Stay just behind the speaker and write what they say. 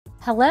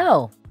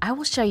Hello, I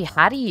will show you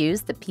how to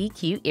use the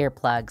PQ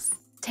earplugs.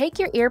 Take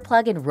your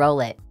earplug and roll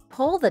it.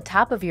 Pull the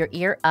top of your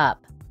ear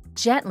up.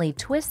 Gently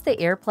twist the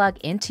earplug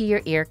into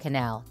your ear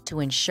canal to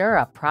ensure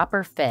a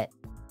proper fit.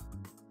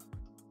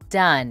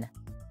 Done.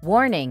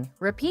 Warning,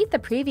 repeat the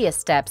previous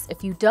steps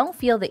if you don't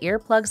feel the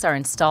earplugs are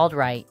installed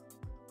right.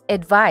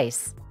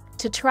 Advice: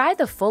 to try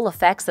the full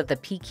effects of the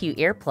PQ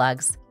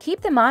earplugs,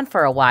 keep them on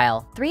for a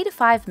while, 3 to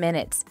 5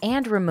 minutes,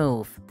 and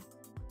remove.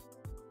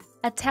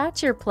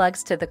 Attach your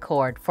plugs to the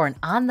cord for an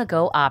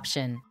on-the-go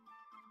option.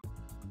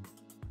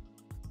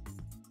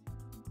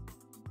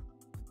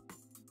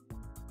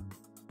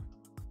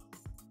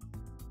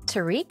 To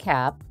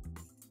recap,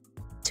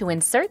 to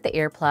insert the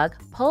earplug,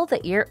 pull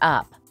the ear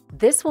up.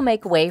 This will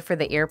make way for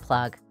the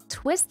earplug.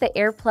 Twist the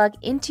earplug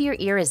into your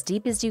ear as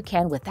deep as you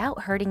can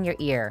without hurting your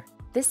ear.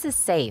 This is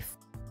safe.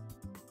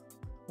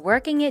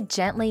 Working it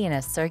gently in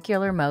a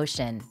circular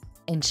motion,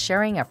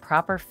 ensuring a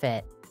proper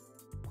fit.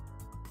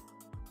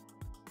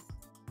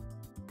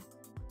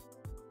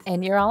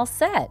 And you're all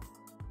set.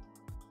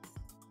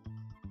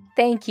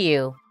 Thank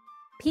you.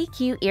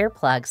 PQ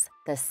earplugs,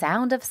 the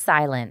sound of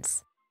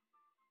silence.